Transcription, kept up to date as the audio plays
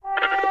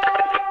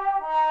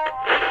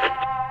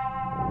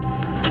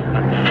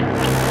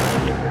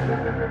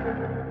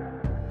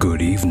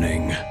Good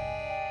evening,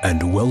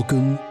 and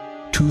welcome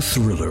to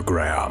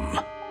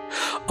Thrillergram.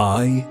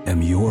 I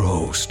am your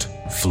host,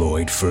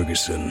 Floyd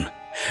Ferguson,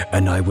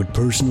 and I would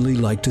personally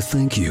like to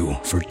thank you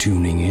for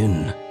tuning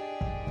in.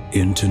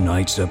 In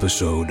tonight's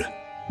episode,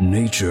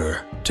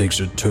 nature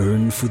takes a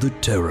turn for the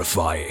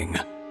terrifying,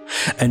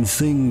 and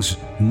things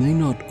may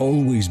not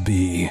always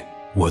be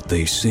what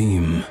they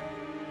seem.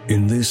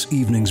 In this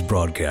evening's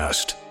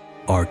broadcast,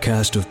 our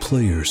cast of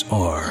players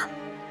are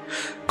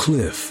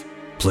Cliff,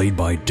 played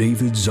by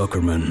David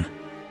Zuckerman;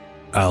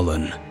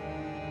 Alan,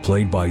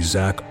 played by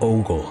Zach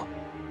Ogle;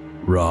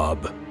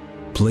 Rob,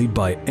 played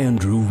by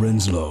Andrew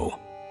Renslow;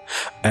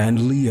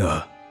 and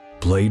Leah,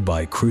 played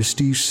by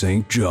Christy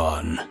St.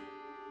 John.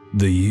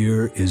 The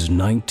year is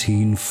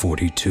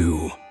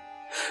 1942.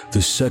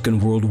 The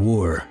Second World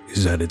War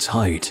is at its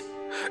height,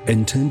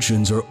 and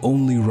tensions are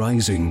only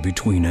rising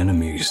between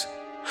enemies.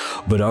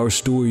 But our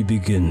story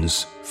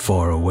begins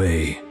far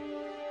away.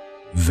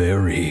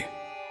 Very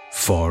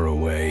far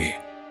away.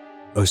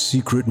 A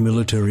secret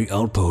military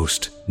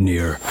outpost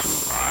near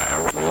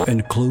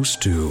and close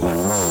to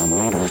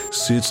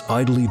sits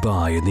idly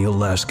by in the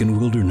Alaskan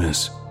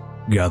wilderness,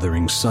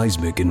 gathering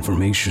seismic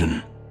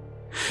information.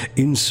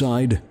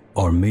 Inside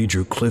are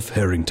Major Cliff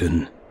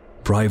Harrington,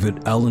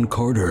 Private Alan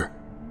Carter,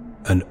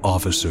 and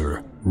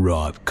Officer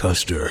Rob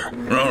Custer.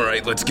 All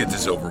right, let's get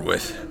this over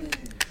with.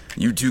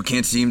 You two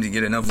can't seem to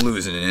get enough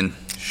losing in.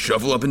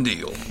 Shuffle up and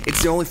deal.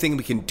 It's the only thing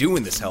we can do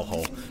in this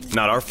hellhole.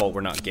 Not our fault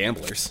we're not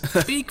gamblers.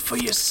 Speak for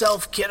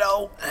yourself,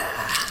 kiddo.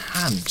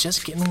 I'm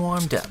just getting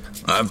warmed up.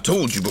 I've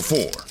told you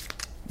before.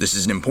 This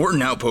is an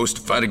important outpost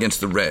to fight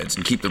against the Reds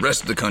and keep the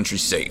rest of the country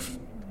safe.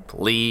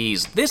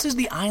 Please, this is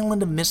the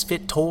island of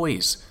misfit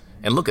toys.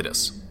 And look at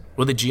us.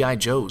 We're the G.I.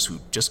 Joes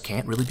who just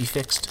can't really be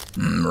fixed.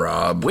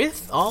 Rob.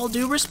 With all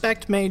due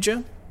respect,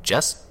 Major.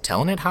 Just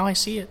telling it how I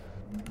see it.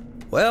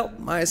 Well,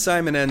 my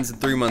assignment ends in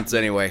 3 months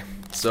anyway,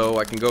 so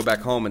I can go back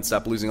home and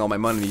stop losing all my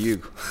money to you.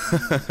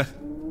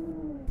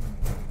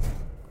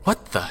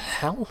 What the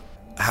hell?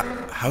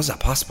 How's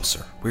that possible,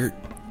 sir? We're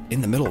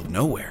in the middle of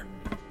nowhere.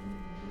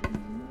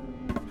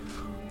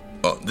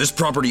 This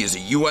property is a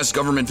U.S.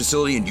 government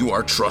facility and you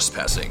are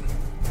trespassing.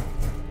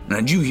 Now,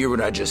 did you hear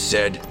what I just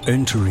said?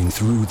 Entering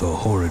through the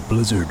horrid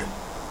blizzard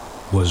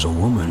was a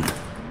woman,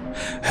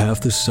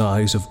 half the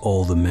size of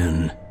all the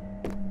men.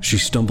 She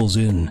stumbles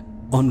in,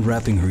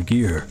 unwrapping her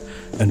gear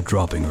and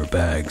dropping her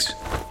bags.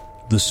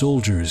 The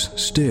soldiers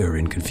stare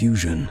in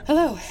confusion.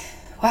 Hello.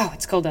 Wow,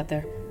 it's cold out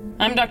there.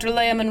 I'm Dr.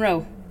 Leah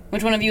Monroe.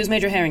 Which one of you is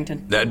Major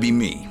Harrington? That'd be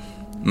me.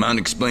 Mind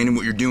explaining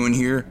what you're doing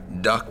here,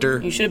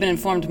 Doctor? You should have been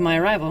informed of my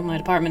arrival. My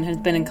department has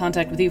been in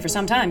contact with you for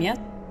some time, yes?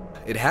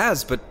 It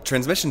has, but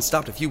transmission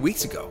stopped a few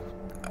weeks ago.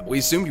 We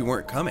assumed you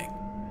weren't coming.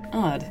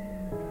 Odd.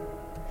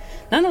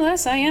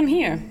 Nonetheless, I am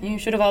here. You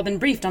should have all been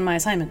briefed on my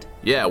assignment.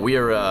 Yeah, we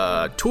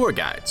are, tour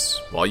guides,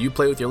 while you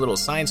play with your little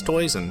science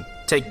toys and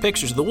take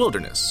pictures of the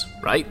wilderness,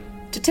 right?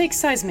 To take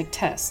seismic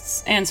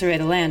tests and survey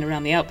the land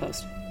around the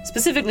outpost,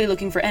 specifically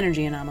looking for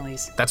energy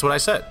anomalies. That's what I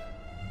said.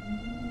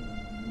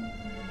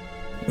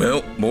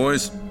 Well,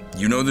 boys,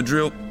 you know the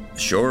drill.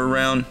 Show her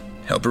around,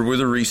 help her with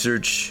her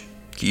research,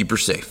 keep her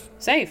safe.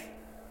 Safe?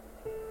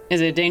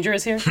 Is it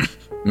dangerous here?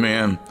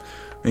 Ma'am,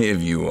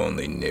 if you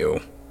only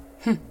knew.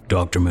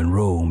 Dr.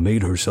 Monroe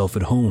made herself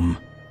at home,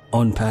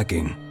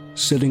 unpacking,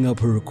 setting up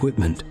her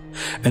equipment,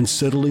 and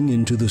settling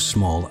into the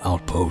small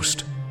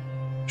outpost.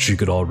 She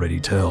could already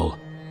tell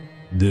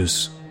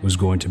this was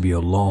going to be a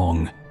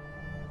long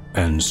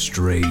and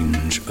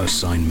strange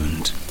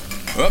assignment.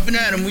 Up and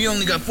at 'em, we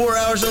only got 4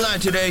 hours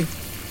alive today.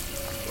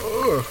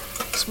 Ugh,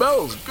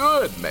 smells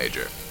good,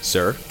 Major.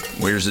 Sir?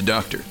 Where's the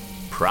doctor?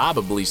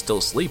 Probably still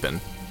sleeping.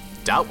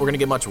 Doubt we're gonna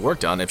get much work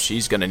done if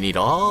she's gonna need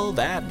all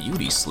that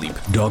beauty sleep.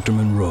 Dr.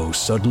 Monroe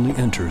suddenly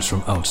enters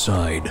from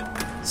outside.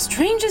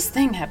 Strangest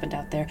thing happened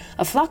out there.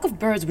 A flock of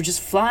birds were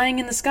just flying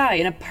in the sky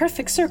in a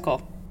perfect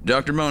circle.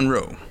 Dr.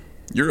 Monroe,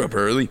 you're up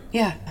early.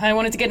 Yeah, I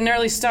wanted to get an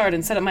early start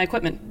and set up my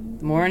equipment.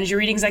 The more energy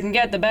readings I can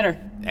get, the better.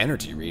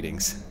 Energy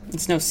readings?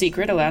 It's no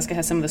secret, Alaska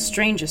has some of the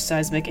strangest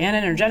seismic and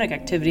energetic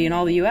activity in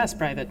all the U.S.,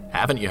 Private.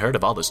 Haven't you heard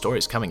of all the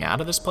stories coming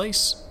out of this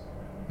place?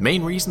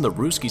 Main reason the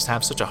Ruskies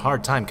have such a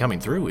hard time coming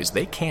through is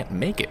they can't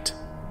make it.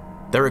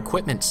 Their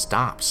equipment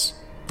stops,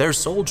 their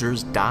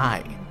soldiers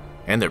die,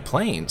 and their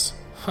planes,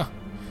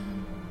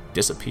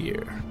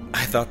 disappear.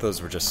 I thought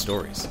those were just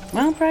stories.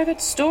 Well,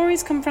 Private,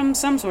 stories come from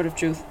some sort of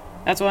truth.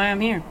 That's why I'm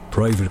here.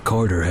 Private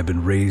Carter had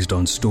been raised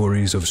on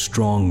stories of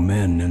strong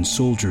men and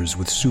soldiers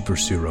with super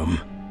serum.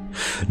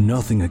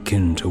 Nothing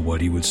akin to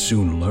what he would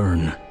soon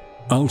learn.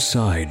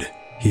 Outside,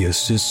 he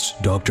assists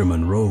Dr.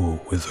 Monroe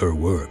with her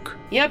work.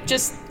 Yep,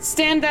 just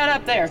stand that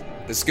up there.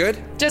 This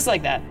good? Just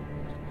like that.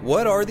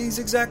 What are these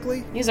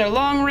exactly? These are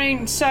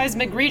long-range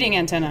seismic reading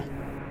antenna.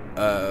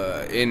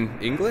 In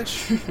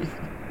English?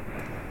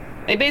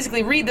 They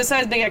basically read the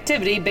seismic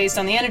activity based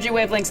on the energy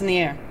wavelengths in the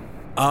air.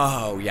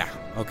 Oh, yeah.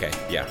 Okay,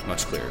 yeah,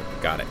 much clearer.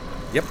 Got it.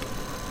 Yep.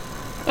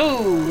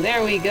 Oh,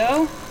 there we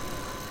go.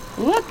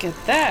 Look at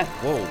that.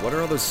 Whoa, what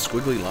are all those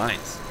squiggly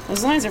lines?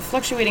 Those lines are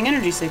fluctuating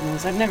energy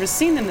signals. I've never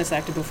seen them this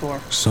active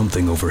before.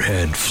 Something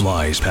overhead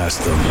flies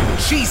past them.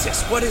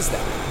 Jesus, what is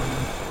that?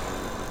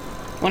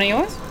 One of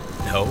yours?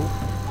 No.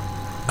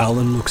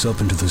 Alan looks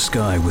up into the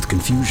sky with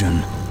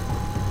confusion.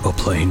 A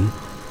plane?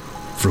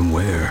 From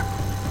where?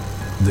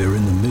 They're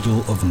in the middle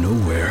of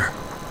nowhere.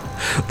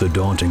 The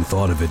daunting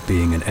thought of it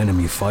being an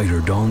enemy fighter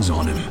dawns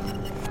on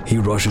him. He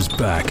rushes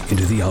back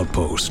into the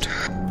outpost.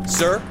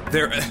 Sir,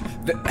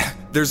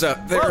 there's a...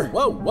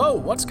 Whoa,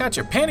 what's got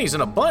your panties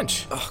in a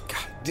bunch? Oh,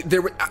 God.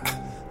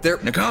 There...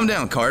 Now calm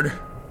down, Carter.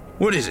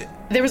 What is it?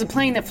 There was a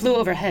plane that flew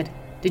overhead.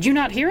 Did you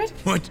not hear it?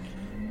 What?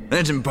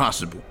 That's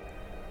impossible.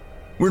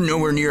 We're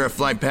nowhere near our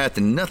flight path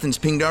and nothing's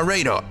pinged our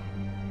radar.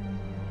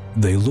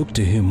 They look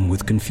to him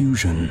with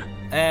confusion.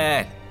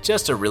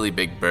 Just a really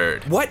big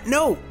bird. What?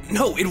 No,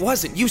 it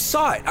wasn't. You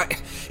saw it.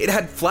 It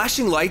had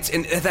flashing lights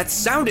and that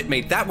sound it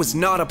made. That was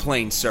not a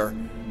plane, sir.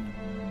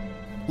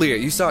 Leah,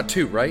 you saw it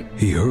too, right?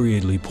 He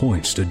hurriedly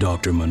points to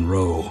Dr.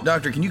 Monroe.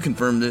 Doctor, can you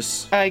confirm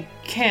this? I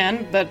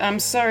can, but I'm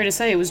sorry to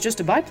say it was just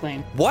a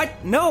biplane.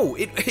 What? No,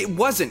 it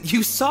wasn't.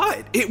 You saw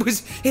it.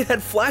 It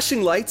had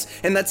flashing lights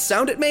and that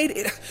sound it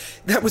made.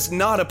 That was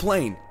not a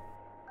plane.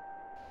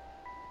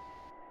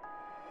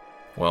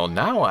 Well,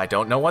 now I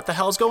don't know what the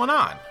hell's going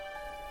on.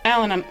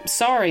 Alan, I'm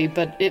sorry,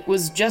 but it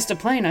was just a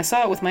plane. I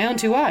saw it with my own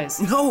 2 eyes.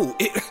 No,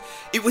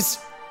 it was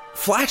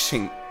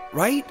flashing,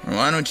 right?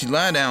 Why don't you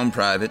lie down,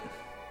 Private?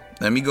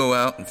 Let me go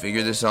out and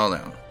figure this all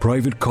out.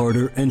 Private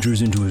Carter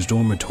enters into his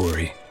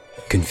dormitory,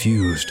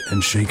 confused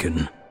and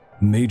shaken.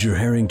 Major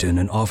Harrington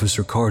and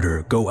Officer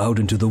Carter go out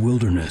into the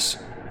wilderness,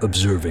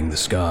 observing the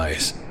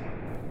skies.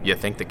 You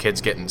think the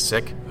kid's getting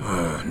sick?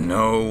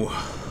 No.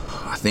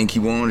 I think he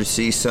wanted to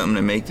see something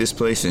to make this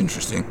place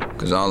interesting,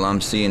 because all I'm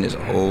seeing is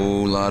a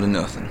whole lot of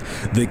nothing.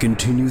 They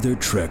continue their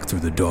trek through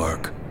the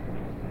dark,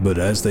 but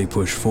as they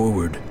push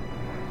forward,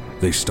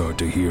 they start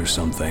to hear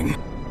something.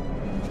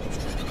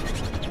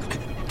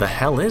 The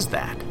hell is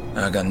that?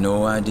 I got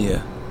no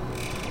idea.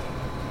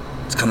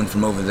 It's coming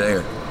from over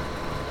there.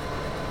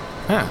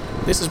 Huh,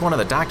 this is one of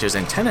the doctor's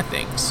antenna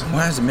things.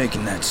 Why is it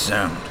making that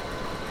sound?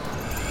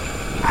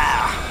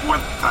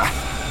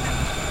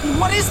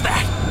 What is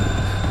that?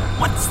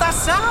 What's that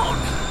sound?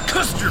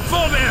 Custer,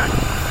 fall back!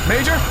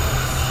 Major?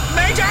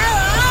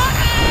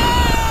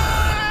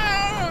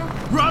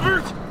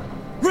 Robert,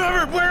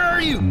 where are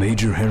you?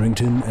 Major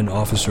Harrington and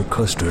Officer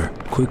Custer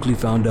quickly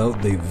found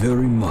out they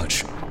very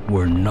much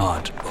were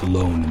not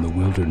alone in the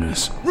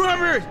wilderness.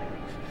 Robert!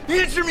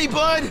 Answer me,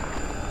 bud!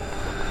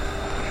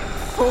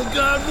 Oh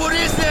God, what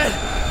is that?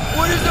 Oh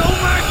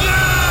my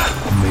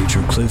God!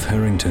 Major Cliff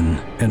Harrington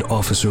and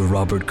Officer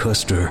Robert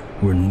Custer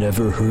were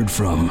never heard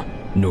from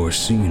nor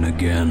seen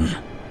again.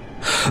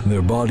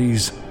 Their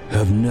bodies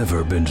have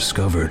never been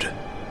discovered.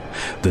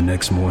 The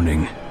next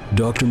morning,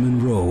 Dr.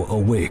 Monroe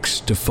awakes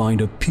to find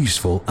a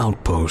peaceful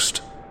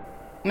outpost.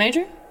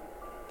 Major?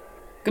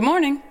 Good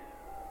morning.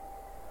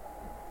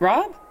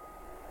 Rob?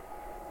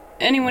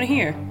 Anyone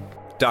here?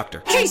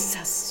 Doctor.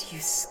 Jesus, you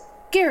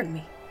scared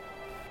me.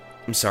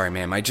 I'm sorry,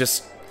 ma'am. I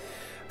just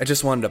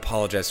wanted to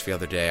apologize for the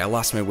other day. I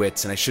lost my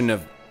wits and I shouldn't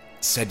have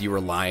said you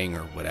were lying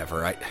or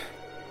whatever.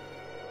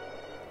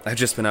 I've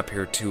just been up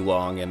here too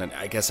long and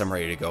I guess I'm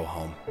ready to go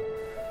home.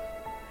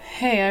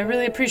 Hey, I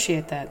really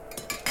appreciate that.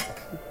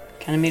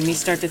 Kind of made me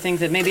start to think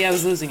that maybe I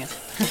was losing it.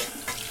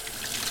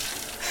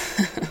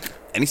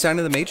 Any sign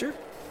of the Major?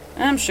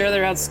 I'm sure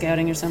they're out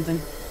scouting or something.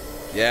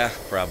 Yeah,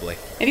 probably.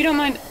 If you don't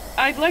mind,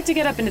 I'd like to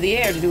get up into the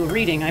air to do a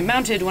reading. I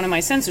mounted one of my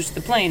sensors to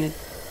the plane. It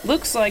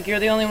looks like you're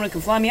the only one who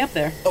can fly me up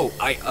there. Oh,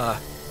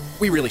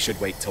 we really should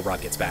wait till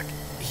Rob gets back.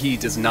 He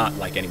does not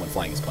like anyone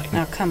flying his plane.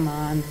 Now, come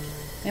on.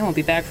 They won't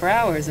be back for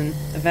hours, and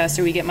the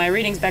faster we get my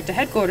readings back to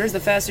headquarters, the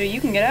faster you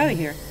can get out of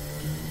here.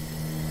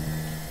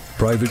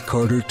 Private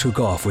Carter took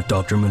off with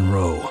Dr.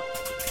 Monroe.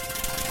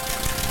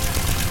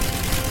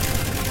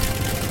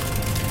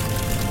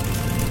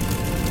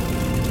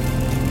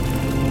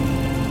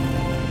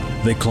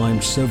 They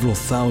climbed several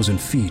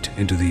thousand feet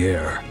into the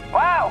air.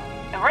 Wow,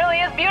 it really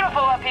is beautiful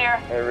up here.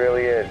 It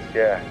really is,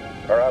 yeah.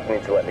 Rob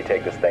needs to let me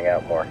take this thing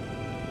out more.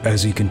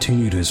 As he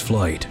continued his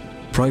flight,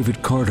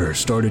 Private Carter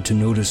started to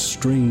notice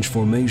strange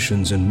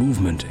formations and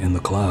movement in the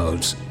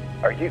clouds.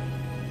 Are you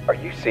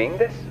seeing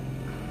this?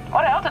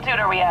 What altitude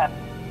are we at?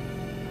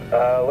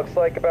 Looks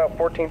like about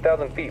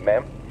 14,000 feet,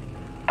 ma'am.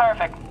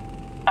 Perfect.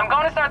 I'm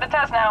going to start the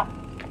test now.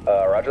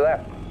 Roger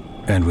that.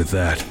 And with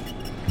that,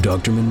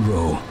 Dr.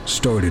 Monroe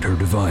started her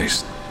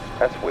device.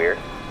 That's weird.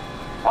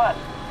 What?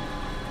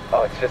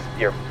 Oh, it's just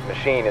your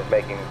machine is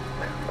making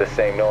the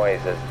same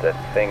noise as the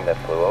thing that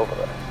flew over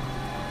us.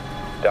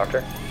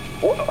 Doctor?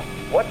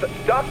 What the?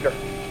 Doctor?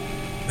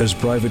 As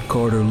Private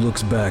Carter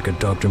looks back at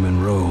Dr.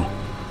 Monroe,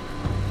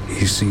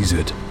 he sees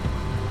it.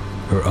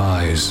 Her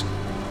eyes,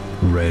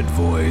 red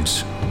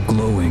voids,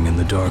 glowing in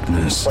the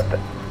darkness.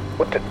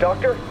 What the,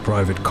 doctor?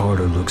 Private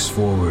Carter looks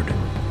forward,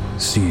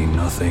 seeing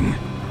nothing.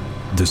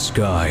 The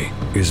sky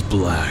is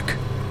black.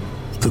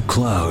 The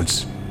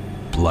clouds,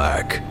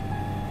 black.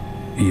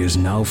 He is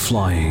now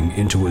flying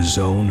into a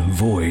zone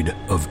void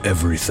of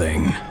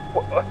everything.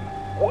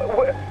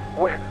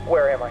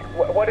 Where am I?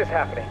 What is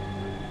happening?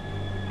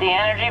 The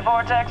energy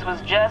vortex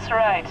was just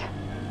right.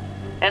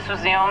 This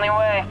was the only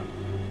way.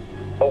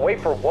 Oh,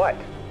 wait for what?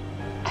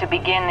 To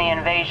begin the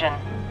invasion.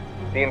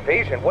 The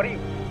invasion?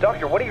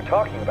 Doctor, what are you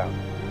talking about?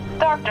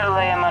 Dr.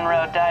 Leia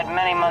Monroe died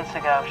many months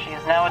ago. She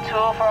is now a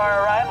tool for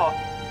our arrival.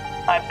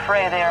 I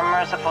pray they are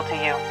merciful to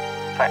you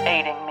for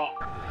aiding me.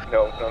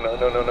 No.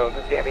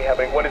 This can't be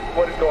happening. What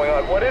is going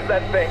on? What is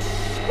that thing?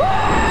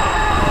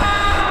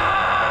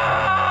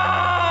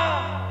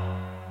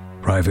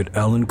 Private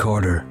Alan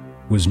Carter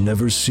was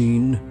never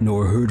seen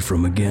nor heard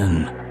from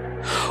again.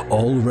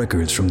 All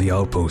records from the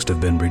outpost have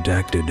been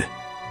redacted.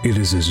 It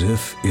is as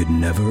if it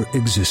never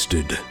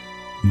existed.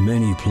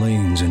 Many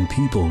planes and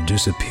people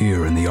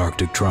disappear in the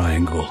Arctic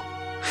Triangle,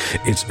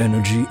 its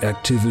energy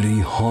activity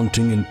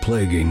haunting and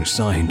plaguing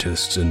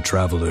scientists and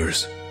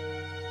travelers.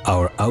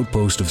 Our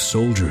outpost of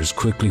soldiers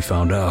quickly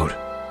found out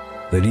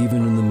that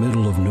even in the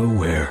middle of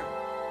nowhere,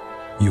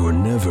 you are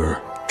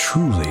never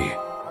truly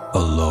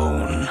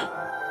alone.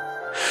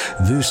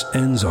 This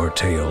ends our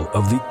tale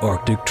of the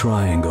Arctic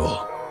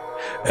Triangle.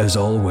 As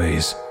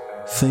always,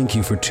 thank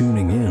you for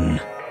tuning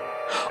in.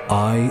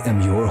 I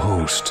am your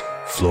host,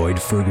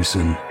 Floyd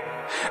Ferguson,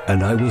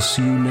 and I will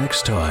see you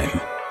next time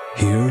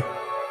here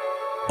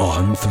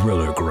on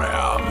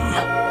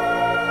Thrillergram.